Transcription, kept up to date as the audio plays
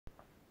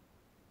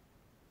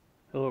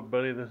Hello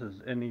everybody, this is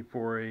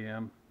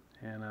NE4AM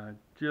and I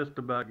just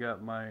about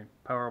got my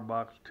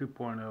powerbox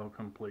 2.0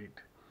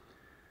 complete.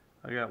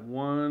 I got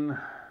one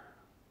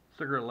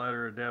cigarette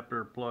lighter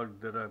adapter plug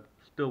that I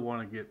still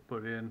want to get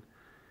put in,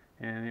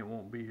 and it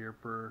won't be here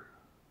for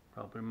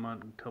probably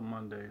until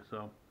Monday.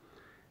 So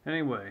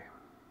anyway,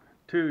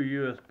 two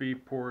USB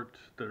ports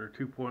that are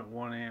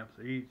 2.1 amps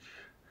each,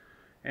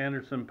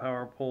 Anderson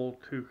power pole,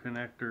 two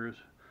connectors,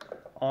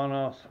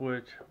 on-off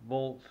switch,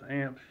 volts,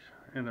 amps,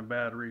 and a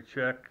battery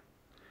check.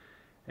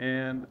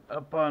 And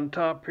up on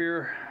top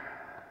here,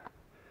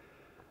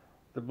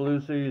 the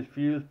Blue Seas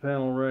fuse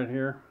panel right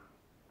here,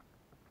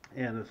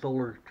 and the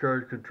solar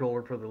charge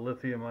controller for the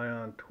lithium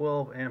ion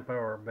 12 amp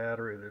hour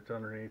battery that's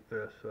underneath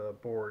this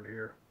board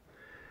here.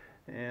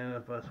 And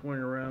if I swing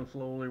around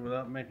slowly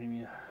without making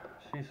you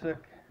seasick,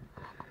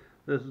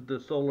 this is the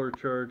solar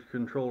charge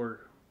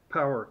controller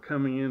power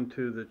coming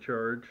into the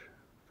charge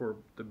for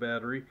the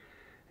battery,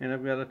 and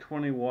I've got a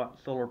 20-watt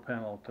solar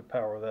panel to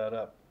power that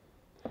up.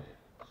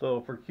 So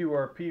for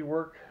QRP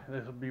work,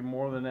 this will be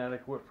more than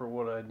adequate for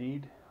what I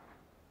need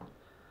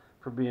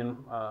for being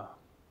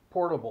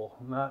portable,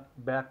 not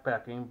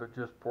backpacking, but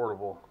just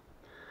portable.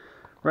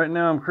 Right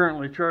now I'm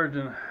currently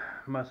charging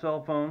my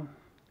cell phone,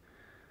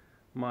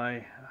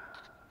 my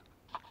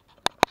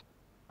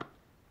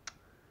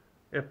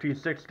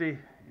FT60,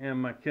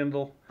 and my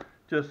Kindle,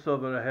 just so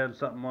that I had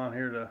something on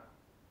here to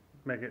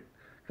make it,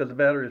 because the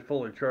battery is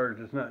fully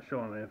charged. It's not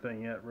showing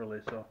anything yet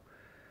really. So,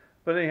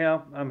 but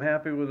anyhow, I'm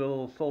happy with the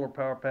little solar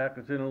power pack.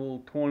 It's in a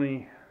little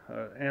 20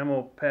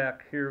 ammo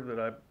pack here that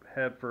I've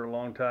had for a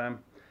long time,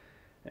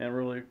 and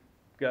really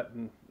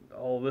gotten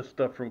all this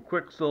stuff from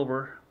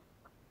Quicksilver,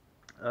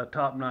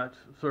 top-notch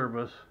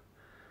service,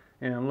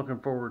 and I'm looking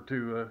forward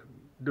to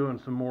doing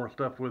some more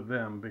stuff with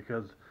them,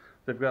 because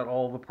they've got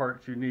all the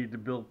parts you need to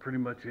build pretty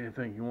much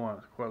anything you want.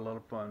 It's quite a lot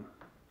of fun.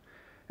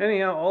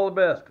 Anyhow, all the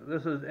best.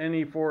 This is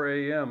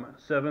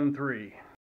NE4AM 73.